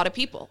a lot of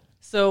people.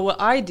 So what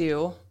I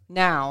do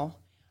now,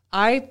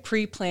 I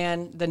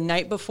pre-plan the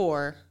night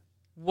before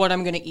what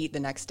I'm going to eat the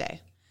next day,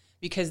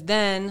 because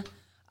then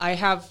I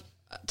have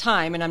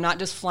time and I'm not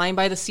just flying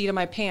by the seat of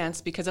my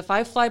pants. Because if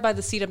I fly by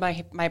the seat of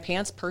my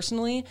pants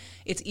personally,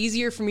 it's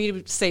easier for me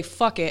to say,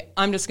 fuck it,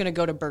 I'm just going to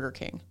go to Burger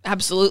King.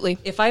 Absolutely.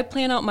 If I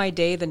plan out my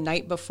day the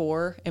night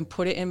before and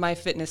put it in my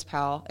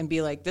FitnessPal and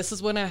be like, this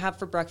is what I have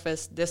for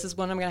breakfast, this is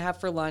what I'm going to have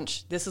for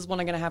lunch, this is what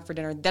I'm going to have for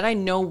dinner, then I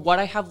know what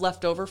I have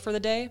left over for the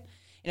day.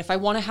 And if I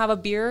want to have a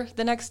beer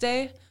the next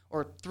day,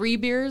 or 3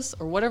 beers,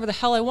 or whatever the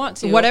hell I want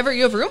to. Whatever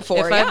you have room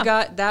for, If I've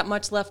got that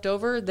much left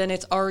over, then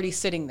it's already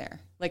sitting there.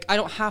 I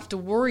don't have to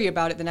worry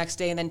about it the next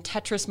day and then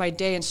Tetris my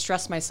day and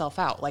stress myself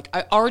out.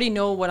 I already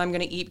know what I'm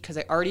going to eat because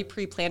I already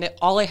pre-planned it.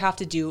 All I have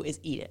to do is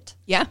eat it.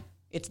 Yeah.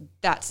 It's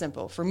that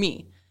simple for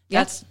me.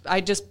 Yeah.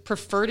 I just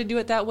prefer to do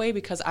it that way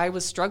because I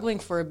was struggling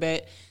for a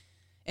bit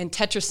and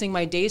Tetrising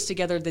my days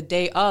together the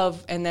day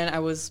of, and then I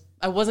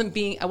wasn't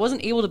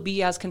able to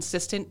be as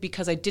consistent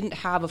because I didn't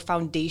have a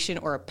foundation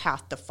or a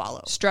path to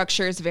follow.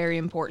 Structure is very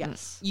important.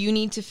 Yes. You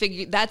need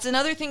to that's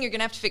another thing you're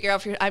going to have to figure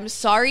out. I'm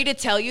sorry to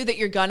tell you that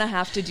you're going to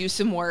have to do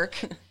some work.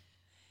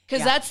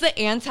 Because that's the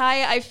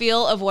I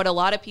feel, of what a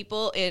lot of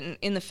people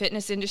in the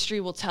fitness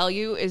industry will tell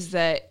you, is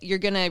that you're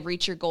going to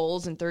reach your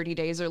goals in 30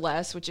 days or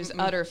less, which is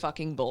utter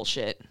fucking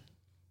bullshit.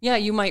 Yeah,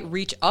 you might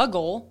reach a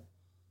goal,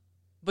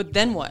 but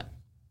then what?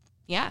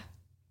 Yeah.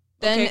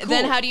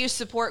 Then how do you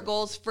support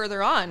goals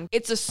further on?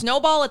 It's a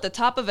snowball at the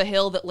top of a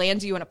hill that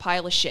lands you in a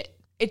pile of shit.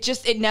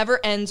 It never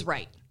ends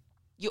right.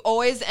 You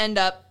always end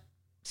up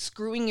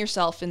screwing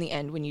yourself in the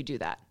end when you do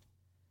that.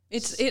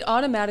 It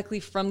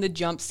automatically from the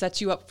jump sets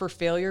you up for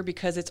failure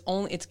because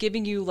it's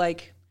giving you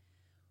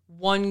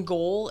one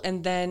goal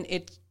and then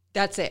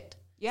that's it.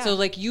 Yeah. So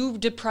you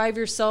deprive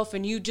yourself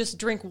and you just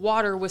drink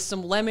water with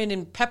some lemon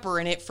and pepper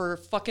in it for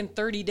fucking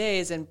 30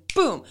 days and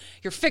boom,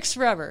 you're fixed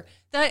forever.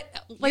 That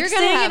you're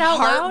gonna have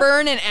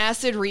heartburn and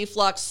acid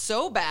reflux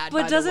so bad.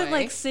 But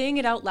doesn't saying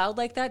it out loud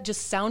like that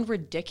just sound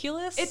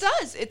ridiculous? It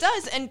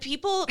does, and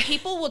people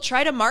will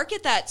try to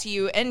market that to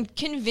you and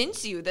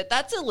convince you that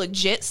that's a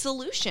legit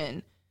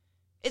solution.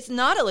 It's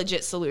not a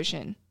legit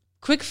solution.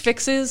 Quick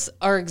fixes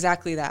are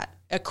exactly that.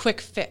 A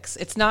quick fix.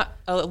 It's not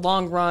a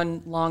long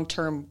run, long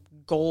term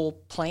goal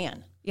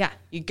plan. Yeah.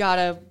 You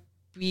gotta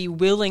be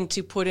willing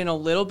to put in a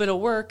little bit of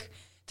work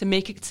to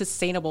make it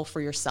sustainable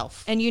for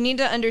yourself. And you need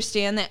to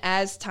understand that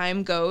as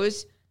time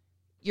goes,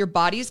 your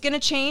body's going to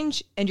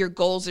change and your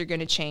goals are going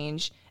to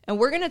change. And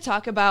we're going to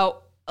talk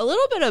about a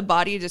little bit of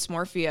body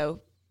dysmorphia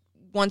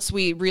once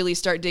we really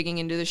start digging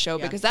into the show,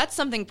 because that's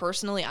something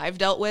personally I've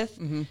dealt with.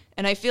 Mm-hmm.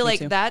 And I feel like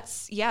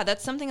that's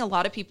something a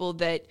lot of people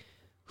that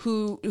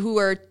who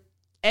are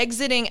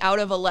exiting out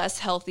of a less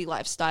healthy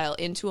lifestyle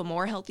into a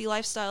more healthy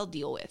lifestyle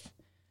deal with.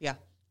 Yeah.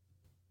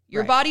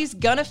 Your body's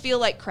gonna feel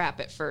like crap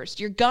at first.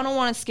 You're gonna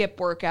want to skip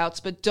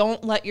workouts, but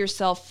don't let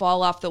yourself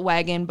fall off the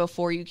wagon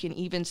before you can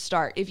even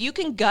start. If you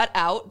can gut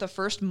out the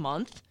first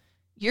month,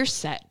 you're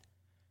set.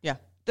 Yeah.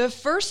 The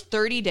first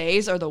 30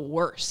 days are the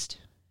worst.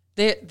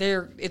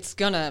 It's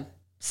gonna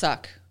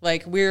suck.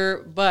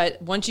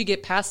 But once you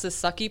get past the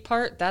sucky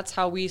part, that's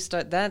how we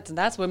start.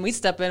 That's when we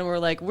step in and we're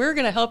like, we're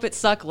gonna help it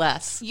suck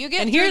less.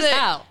 Here's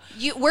how.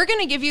 We're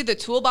gonna give you the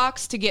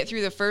toolbox to get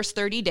through the first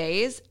 30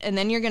 days, and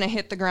then you're gonna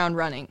hit the ground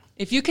running.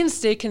 If you can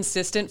stay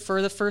consistent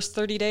for the first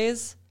 30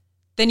 days,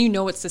 then you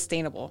know it's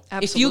sustainable.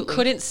 Absolutely. If you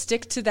couldn't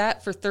stick to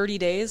that for 30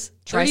 days,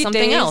 try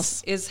something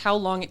else. Is how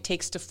long it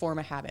takes to form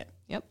a habit.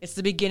 Yep. It's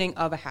the beginning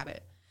of a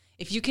habit.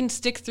 If you can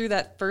stick through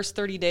that first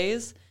 30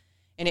 days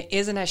and it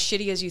isn't as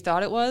shitty as you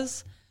thought it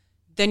was,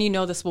 then you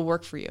know this will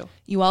work for you.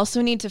 You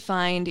also need to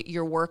find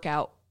your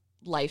workout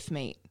life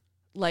mate,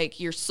 like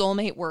your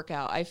soulmate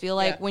workout. I feel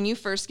like when you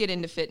first get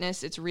into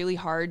fitness, it's really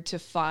hard to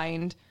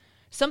find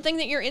something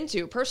that you're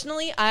into.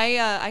 Personally,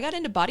 I got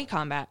into body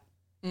combat.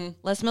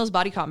 Les Mills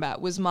Body Combat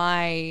was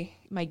my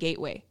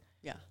gateway.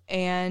 Yeah.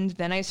 And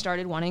then I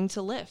started wanting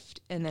to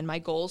lift. And then my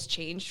goals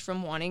changed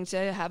from wanting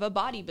to have a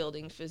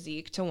bodybuilding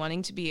physique to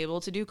wanting to be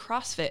able to do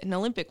CrossFit and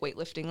Olympic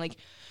weightlifting. Like,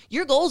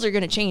 your goals are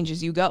going to change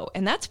as you go,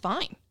 and that's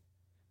fine.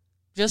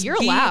 Just You're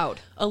allowed,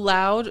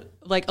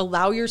 like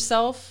allow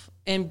yourself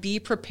and be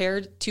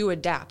prepared to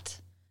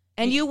adapt.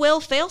 And you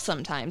will fail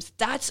sometimes.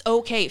 That's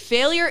okay.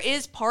 Failure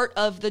is part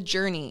of the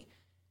journey.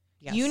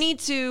 Yes. You need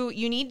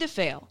to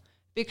fail,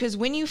 because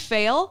when you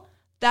fail,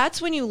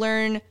 that's when you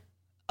learn,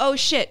 oh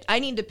shit, I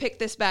need to pick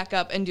this back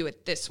up and do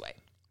it this way.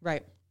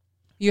 Right.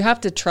 You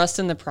have to trust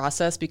in the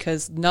process,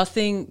 because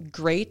nothing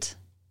great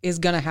is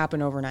going to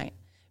happen overnight.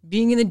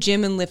 Being in the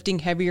gym and lifting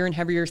heavier and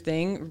heavier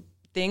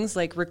things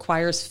like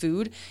requires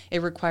food.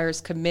 It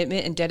requires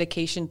commitment and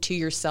dedication to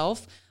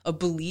yourself, a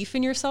belief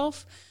in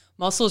yourself.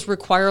 Muscles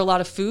require a lot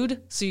of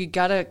food, so you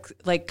gotta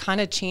like kind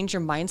of change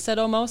your mindset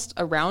almost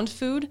around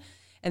food.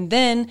 And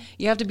then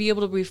you have to be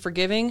able to be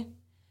forgiving,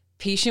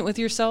 patient with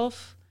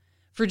yourself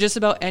for just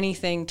about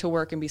anything to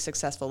work and be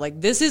successful. Like,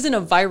 this isn't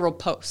a viral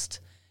post.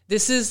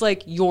 This is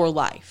like your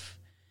life.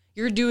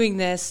 You're doing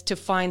this to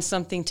find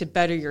something to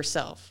better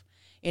yourself.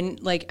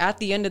 And like at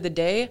the end of the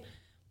day,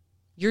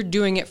 you're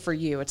doing it for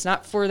you. It's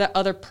not for that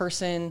other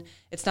person.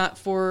 It's not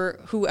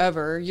for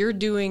whoever. You're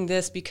doing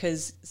this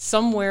because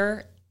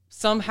somewhere,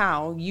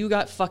 somehow, you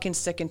got fucking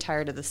sick and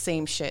tired of the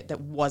same shit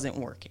that wasn't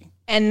working.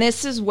 And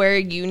this is where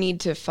you need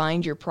to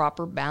find your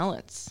proper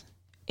balance.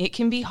 It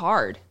can be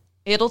hard.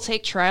 It'll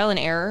take trial and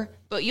error,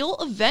 but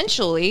you'll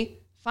eventually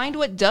find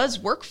what does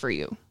work for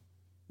you.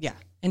 Yeah.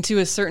 And to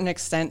a certain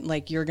extent,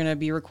 like, you're going to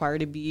be required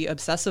to be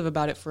obsessive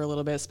about it for a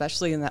little bit,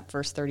 especially in that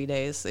first 30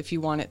 days, if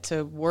you want it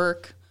to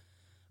work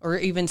or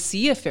even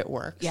see if it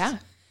works. Yeah.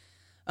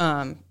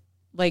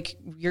 Like,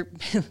 you're,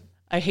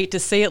 I hate to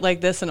say it like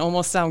this and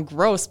almost sound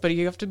gross, but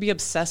you have to be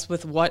obsessed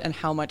with what and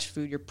how much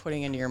food you're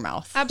putting into your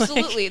mouth.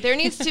 Absolutely. There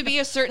needs to be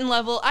a certain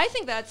level. I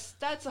think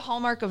that's a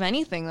hallmark of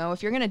anything, though.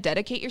 If you're going to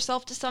dedicate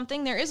yourself to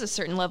something, there is a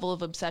certain level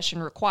of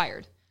obsession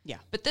required. Yeah.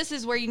 But this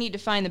is where you need to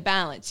find the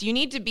balance. You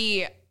need to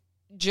be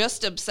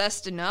just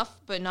obsessed enough,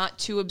 but not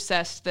too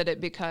obsessed that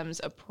it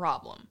becomes a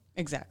problem.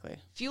 Exactly.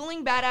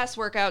 Fueling badass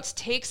workouts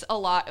takes a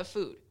lot of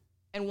food.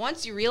 And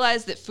once you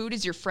realize that food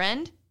is your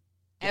friend,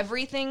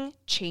 everything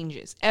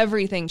changes.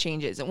 Everything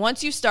changes. And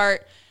once you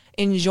start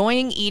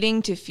enjoying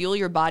eating to fuel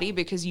your body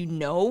because you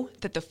know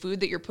that the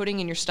food that you're putting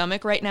in your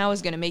stomach right now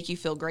is going to make you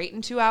feel great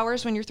in 2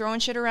 hours when you're throwing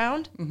shit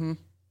around,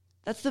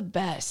 that's the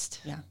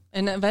best. Yeah.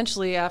 And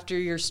eventually, after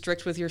you're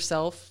strict with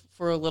yourself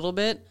for a little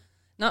bit,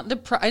 I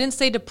didn't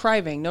say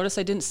depriving. Notice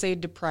I didn't say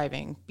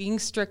depriving. Being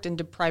strict and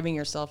depriving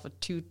yourself are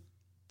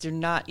they're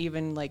not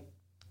even like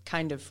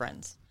kind of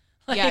friends.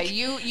 Like, yeah,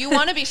 you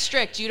want to be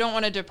strict. You don't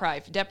want to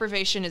deprive.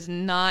 Deprivation is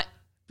not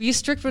be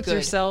strict with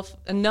yourself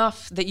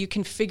enough that you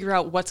can figure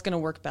out what's going to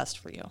work best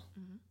for you.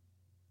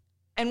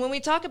 And when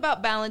we talk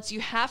about balance, you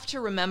have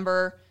to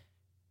remember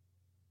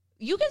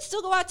you can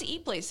still go out to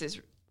eat places.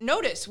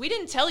 Notice, we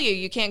didn't tell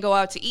you can't go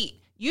out to eat.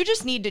 You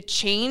just need to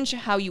change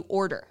how you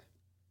order.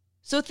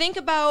 So think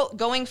about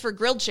going for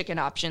grilled chicken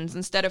options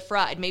instead of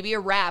fried. Maybe a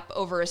wrap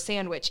over a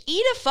sandwich.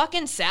 Eat a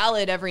fucking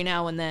salad every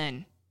now and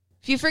then.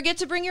 If you forget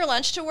to bring your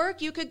lunch to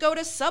work, you could go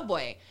to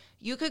Subway.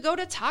 You could go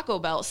to Taco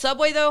Bell.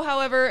 Subway, though,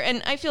 however,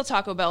 and I feel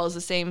Taco Bell is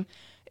the same,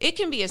 it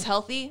can be as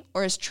healthy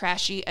or as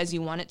trashy as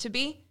you want it to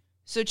be.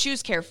 So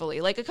choose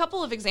carefully. Like a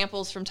couple of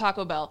examples from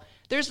Taco Bell.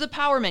 There's the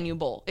Power Menu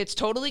Bowl. It's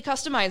totally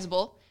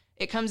customizable.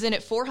 It comes in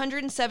at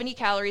 470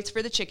 calories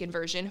for the chicken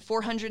version,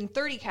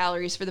 430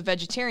 calories for the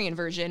vegetarian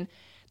version.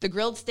 The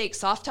grilled steak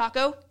soft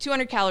taco,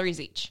 200 calories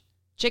each.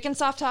 Chicken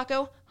soft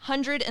taco,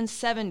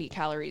 170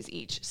 calories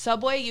each.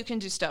 Subway, you can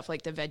do stuff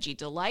like the Veggie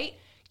Delight.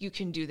 You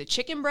can do the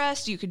chicken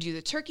breast. You could do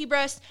the turkey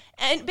breast.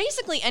 And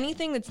basically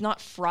anything that's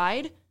not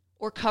fried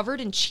or covered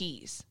in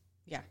cheese.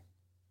 Yeah.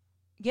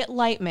 Get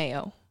light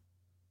mayo.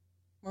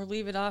 Or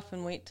leave it off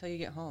and wait till you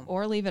get home.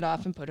 Or leave it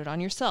off and put it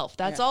on yourself.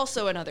 That's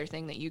also another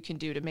thing that you can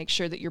do to make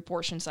sure that your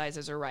portion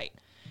sizes are right.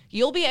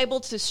 You'll be able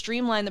to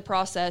streamline the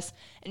process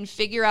and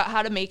figure out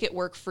how to make it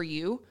work for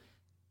you.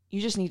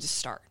 You just need to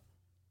start.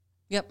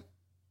 Yep.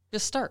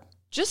 Just start.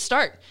 Just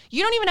start.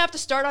 You don't even have to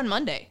start on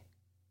Monday.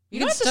 You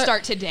don't have to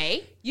start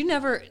today. You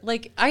never,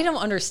 like, I don't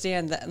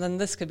understand that. And then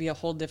this could be a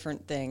whole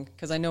different thing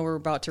because I know we're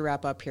about to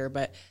wrap up here,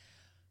 but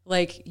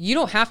like, you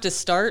don't have to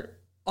start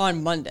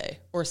on Monday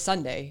or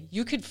Sunday.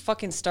 You could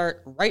fucking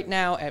start right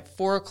now at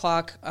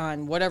 4:00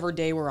 on whatever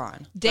day we're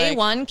on. Day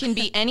one can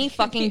be any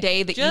fucking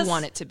day that you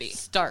want it to be.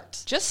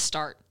 Start. Just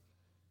start.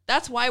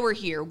 That's why we're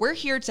here. We're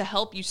here to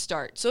help you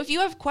start. So if you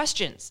have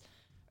questions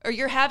or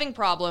you're having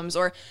problems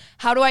or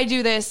how do I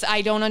do this?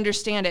 I don't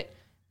understand it.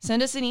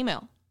 Send us an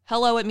email.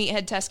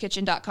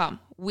 hello@meatheadtestkitchen.com.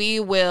 We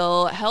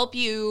will help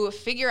you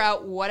figure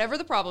out whatever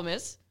the problem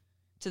is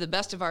to the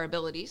best of our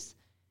abilities.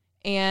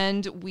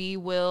 and we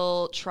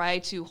will try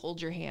to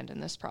hold your hand in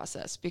this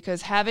process,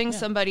 because having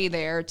somebody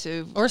there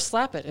to... Or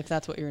slap it if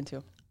that's what you're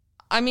into.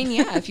 I mean,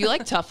 yeah, if you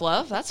like tough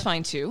love, that's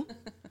fine too.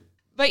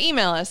 But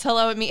email us,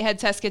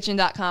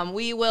 hello@meatheadtestkitchen.com.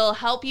 We will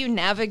help you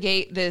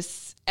navigate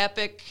this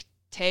epic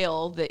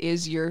tale that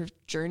is your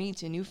journey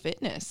to new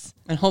fitness.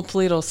 And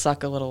hopefully it'll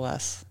suck a little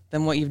less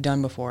than what you've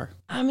done before.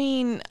 I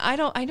mean, I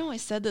know I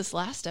said this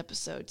last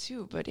episode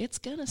too, but it's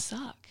gonna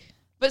suck.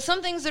 But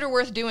some things that are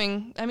worth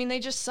doing, I mean, they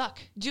just suck.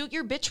 Do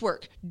your bitch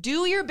work.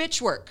 Do your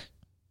bitch work.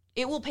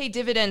 It will pay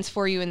dividends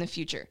for you in the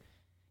future.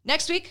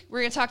 Next week, we're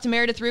going to talk to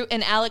Meredith Root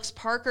and Alex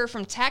Parker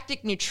from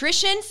Tactic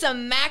Nutrition.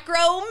 Some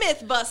macro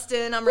myth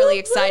busting. I'm really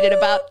excited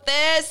about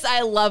this.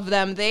 I love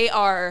them. They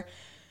are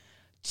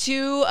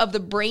two of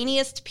the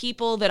brainiest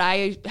people that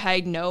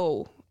I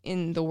know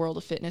in the world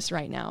of fitness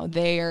right now.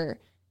 They are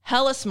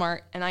hella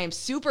smart, and I am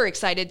super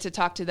excited to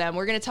talk to them.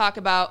 We're going to talk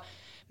about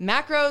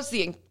macros,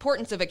 the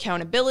importance of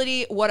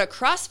accountability, what a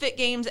CrossFit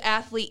Games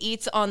athlete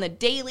eats on the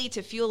daily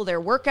to fuel their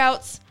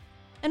workouts,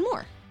 and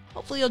more.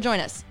 Hopefully you'll join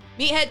us.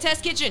 Meathead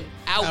Test Kitchen,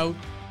 out.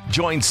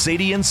 Join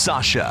Sadie and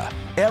Sasha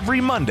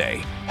every Monday,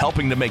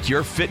 helping to make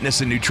your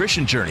fitness and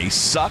nutrition journey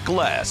suck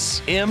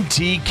less.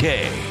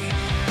 MTK.